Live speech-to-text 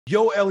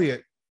Yo,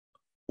 Elliott,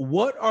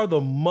 what are the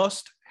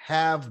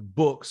must-have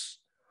books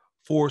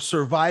for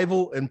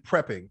survival and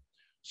prepping?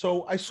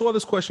 So I saw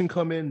this question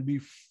come in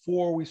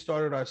before we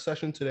started our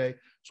session today.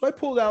 So I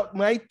pulled out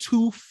my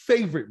two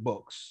favorite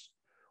books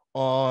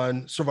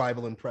on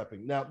survival and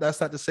prepping. Now, that's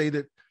not to say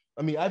that,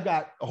 I mean, I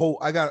got a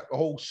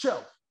whole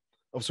shelf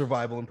of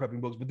survival and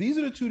prepping books, but these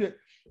are the two that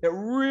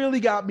really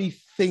got me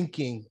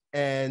thinking.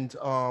 And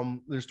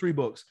there's three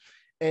books.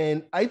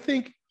 And I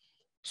think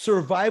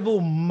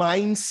survival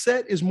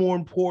mindset is more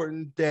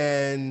important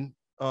than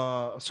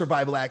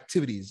survival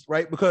activities,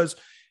 right? Because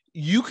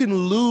you can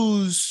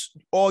lose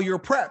all your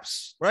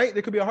preps, right?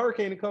 There could be a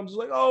hurricane that comes, it's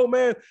like, oh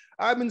man,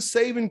 I've been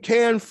saving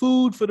canned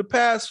food for the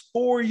past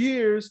 4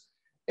 years,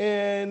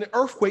 and an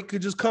earthquake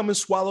could just come and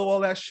swallow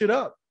all that shit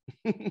up,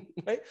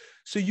 right?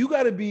 So you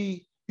got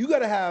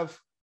to have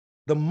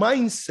the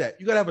mindset.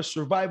 You got to have a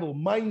survival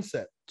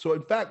mindset. So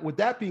in fact, with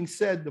that being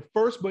said, the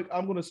first book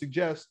I'm going to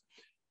suggest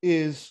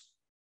is,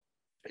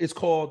 it's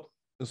on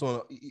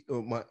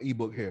my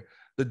ebook here,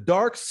 The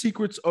Dark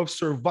Secrets of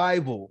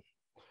Survival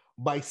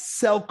by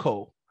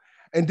Selko.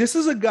 And this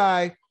is a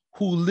guy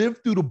who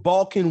lived through the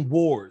Balkan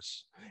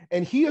Wars.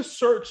 And he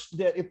asserts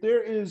that if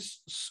there is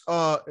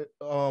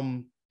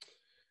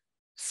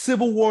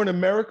civil war in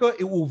America,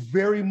 it will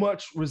very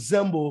much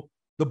resemble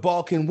the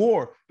Balkan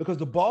War, because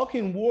the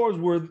Balkan Wars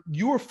were,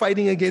 you were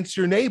fighting against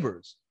your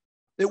neighbors.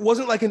 It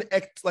wasn't like an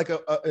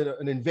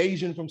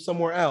invasion from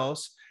somewhere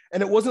else.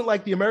 And it wasn't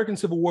like the American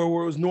Civil War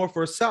where it was North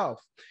or South.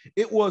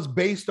 It was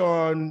based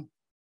on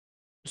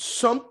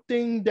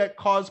something that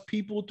caused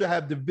people to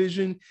have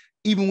division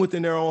even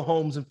within their own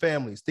homes and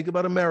families. Think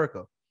about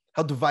America,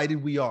 how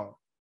divided we are.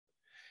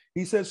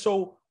 He says,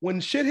 so when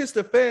shit hits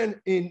the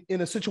fan in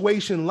a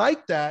situation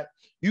like that,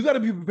 you got to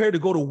be prepared to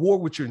go to war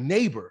with your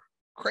neighbor.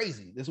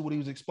 Crazy. This is what he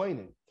was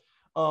explaining.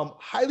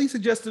 Highly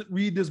suggested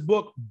read this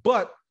book,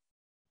 but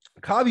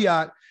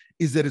caveat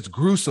is that it's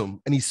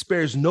gruesome and he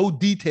spares no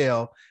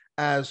detail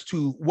as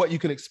to what you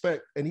can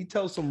expect. And he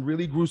tells some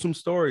really gruesome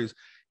stories.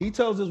 He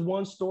tells this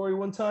one story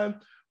one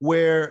time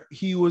where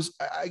he was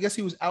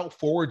out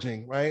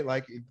foraging, right?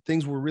 Like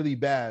things were really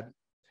bad.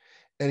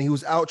 And he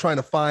was out trying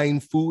to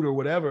find food or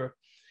whatever.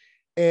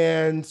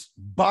 And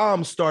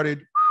bombs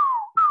started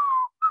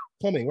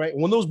coming, right?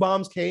 When those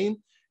bombs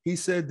came, he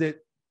said that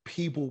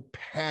people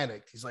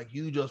panicked. He's like,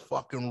 you just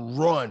fucking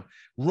run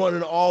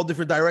in all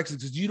different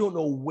directions because you don't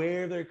know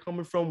where they're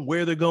coming from,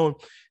 where they're going.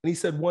 And he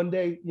said one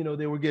day,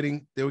 they were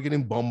getting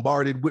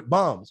bombarded with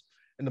bombs,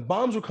 and the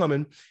bombs were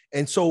coming.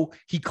 And so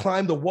he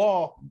climbed the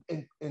wall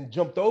and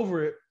jumped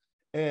over it.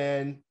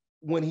 And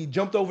when he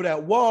jumped over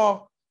that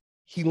wall,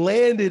 he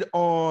landed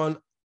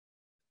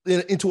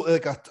into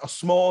like a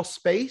small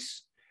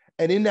space.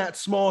 And in that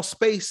small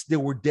space, there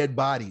were dead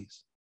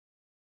bodies.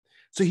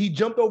 So he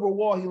jumped over a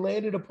wall. He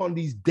landed upon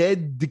these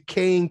dead,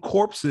 decaying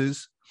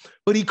corpses,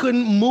 but he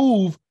couldn't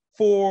move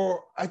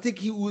for, I think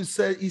he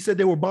said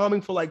they were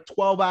bombing for like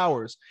 12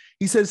 hours.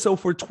 He said, so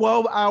for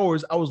 12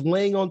 hours, I was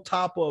laying on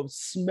top of,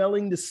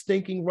 smelling the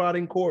stinking,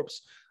 rotting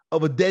corpse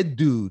of a dead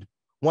dude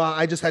while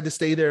I just had to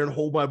stay there and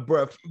hold my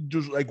breath,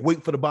 just like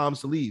wait for the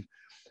bombs to leave.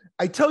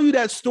 I tell you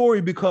that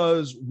story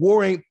because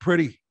war ain't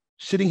pretty.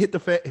 Shit hitting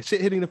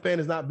the fan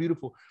is not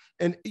beautiful.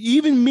 And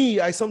even me,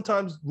 I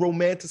sometimes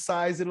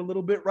romanticize it a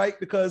little bit, right?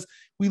 Because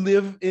we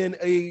live in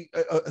a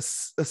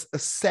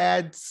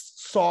sad,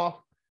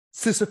 soft,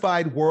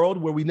 sissified world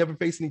where we never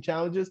face any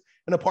challenges.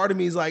 And a part of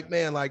me is like,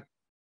 man, like,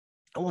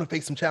 I want to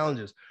face some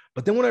challenges.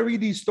 But then when I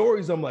read these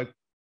stories, I'm like,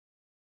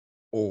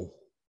 oh,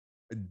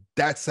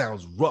 that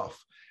sounds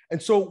rough.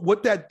 And so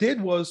what that did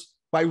was,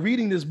 by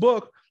reading this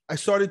book,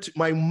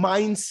 my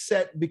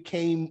mindset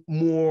became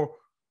more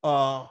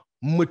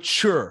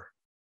mature.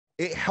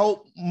 It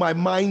helped my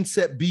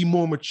mindset be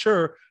more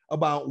mature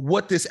about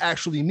what this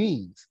actually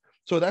means.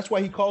 So that's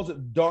why he calls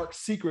it Dark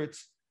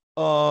Secrets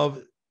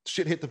of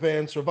Shit Hit the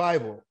Fan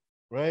Survival,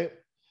 right?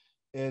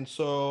 And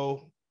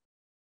so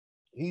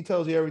he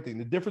tells you everything.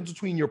 The difference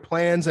between your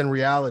plans and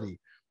reality.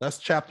 That's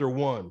chapter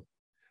 1.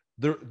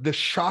 The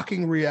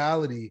shocking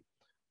reality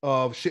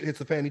of shit hits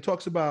the fan. He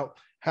talks about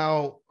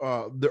how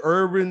the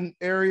urban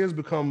areas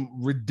become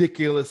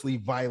ridiculously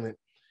violent.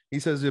 He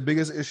says the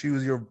biggest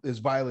issue is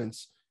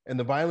violence. And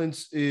the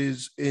violence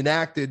is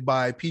enacted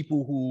by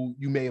people who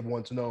you may have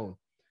once known.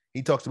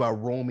 He talks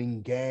about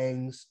roaming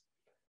gangs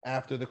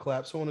after the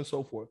collapse, so on and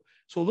so forth.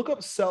 So look up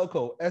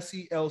Selko,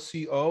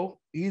 Selco.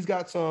 He's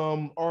got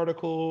some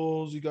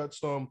articles. He got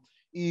some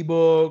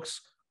ebooks.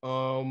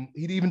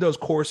 He even does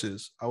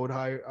courses. I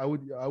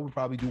would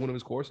probably do one of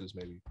his courses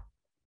maybe.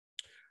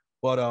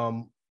 But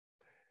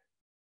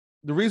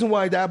the reason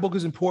why that book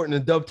is important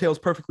and dovetails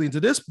perfectly into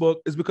this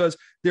book is because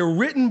they're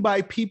written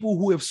by people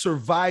who have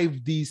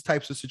survived these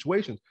types of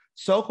situations.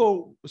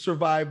 Selko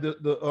survived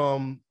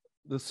the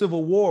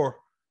Civil War,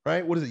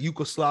 right? What is it?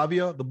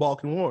 Yugoslavia, the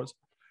Balkan Wars.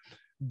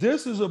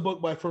 This is a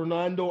book by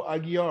Fernando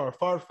Aguiar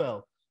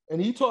Farfel.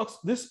 And he talks,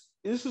 this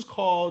is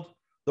called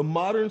The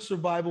Modern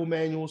Survival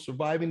Manual,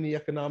 Surviving the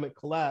Economic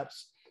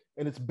Collapse.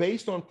 And it's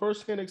based on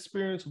firsthand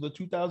experience of the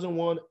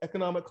 2001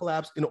 economic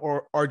collapse in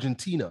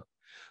Argentina.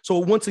 So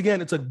once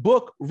again, it's a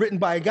book written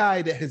by a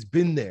guy that has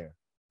been there.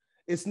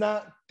 It's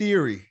not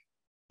theory.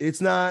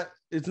 It's not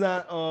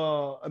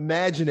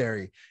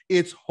imaginary.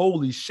 It's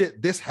holy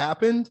shit, this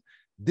happened.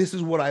 This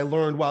is what I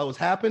learned while it was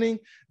happening.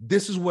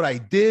 This is what I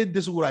did.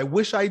 This is what I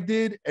wish I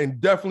did.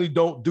 And definitely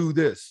don't do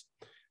this.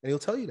 And he'll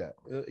tell you that.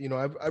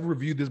 I've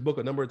reviewed this book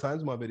a number of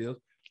times in my videos,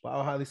 but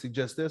I'll highly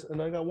suggest this.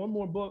 And I got one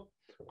more book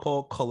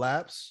called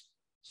Collapse,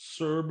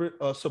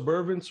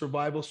 Suburban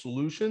Survival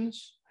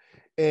Solutions.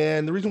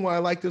 And the reason why I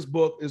like this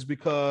book is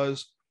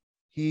because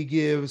he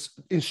gives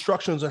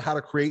instructions on how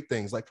to create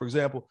things. Like, for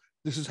example,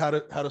 this is how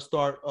to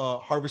start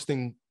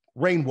harvesting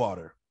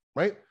rainwater,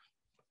 right?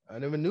 I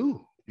never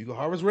knew you can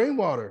harvest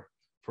rainwater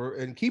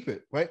and keep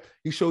it, right?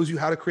 He shows you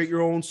how to create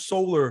your own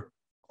solar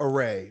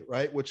array,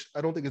 right? Which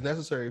I don't think is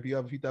necessary. If you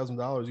have a few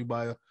 $1,000s, you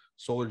buy a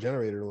solar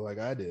generator like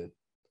I did.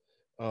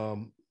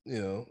 If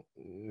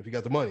you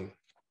got the money,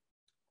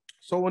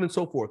 so on and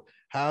so forth.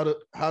 How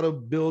to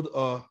build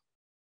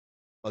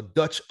a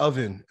Dutch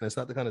oven, and it's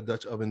not the kind of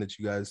Dutch oven that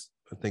you guys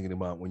are thinking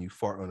about when you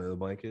fart under the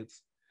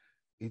blankets.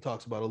 He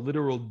talks about a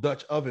literal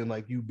Dutch oven,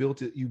 like you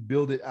build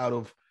it out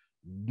of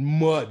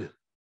mud.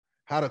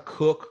 How to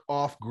cook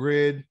off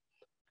grid.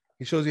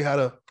 He shows you how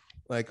to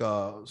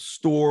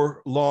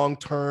store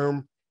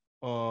long-term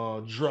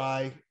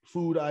dry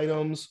food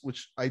items,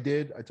 which I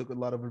did. I took a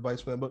lot of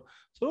advice from that book.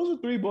 So those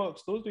are three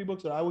books. Those 3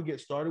 books that I would get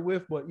started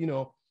with. But you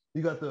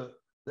got the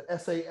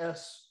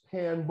SAS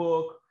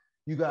handbook.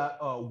 You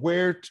got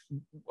where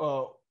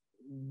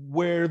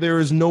there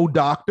is no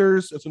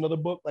doctors. That's another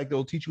book. Like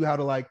they'll teach you how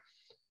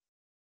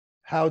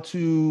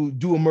to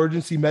do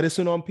emergency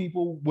medicine on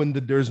people when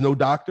there's no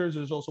doctors.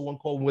 There's also one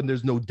called When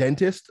There's No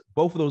Dentist.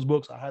 Both of those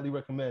books I highly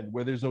recommend.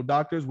 Where There's No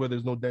Doctors, Where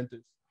There's No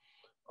Dentist,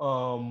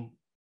 and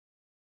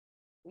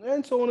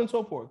so on and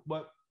so forth.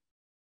 But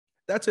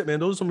that's it, man.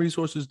 Those are some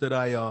resources that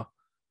I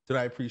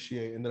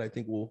appreciate and that I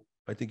think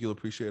you'll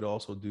appreciate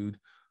also, dude.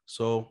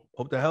 So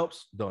hope that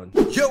helps. Done.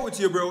 Yo, it's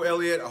your bro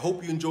Elliott. I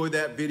hope you enjoyed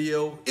that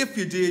video. If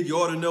you did, you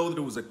ought to know that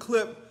it was a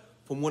clip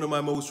from one of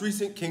my most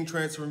recent King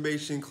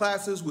Transformation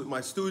classes with my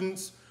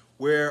students,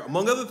 where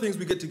among other things,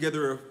 we get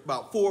together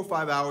about 4 or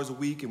 5 hours a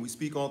week and we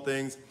speak on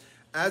things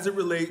as it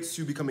relates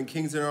to becoming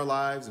kings in our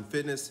lives in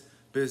fitness,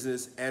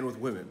 business, and with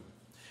women.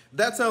 If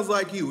that sounds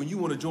like you and you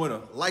want to join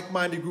a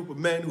like-minded group of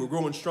men who are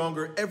growing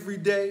stronger every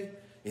day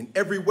in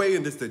every way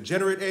in this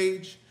degenerate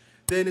age,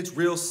 then it's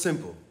real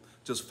simple.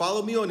 Just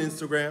follow me on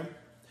Instagram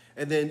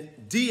and then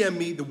DM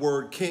me the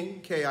word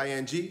King,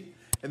 K-I-N-G,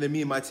 and then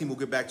me and my team will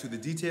get back to the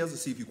details to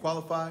see if you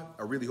qualify.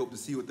 I really hope to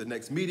see you at the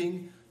next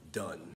meeting. Done.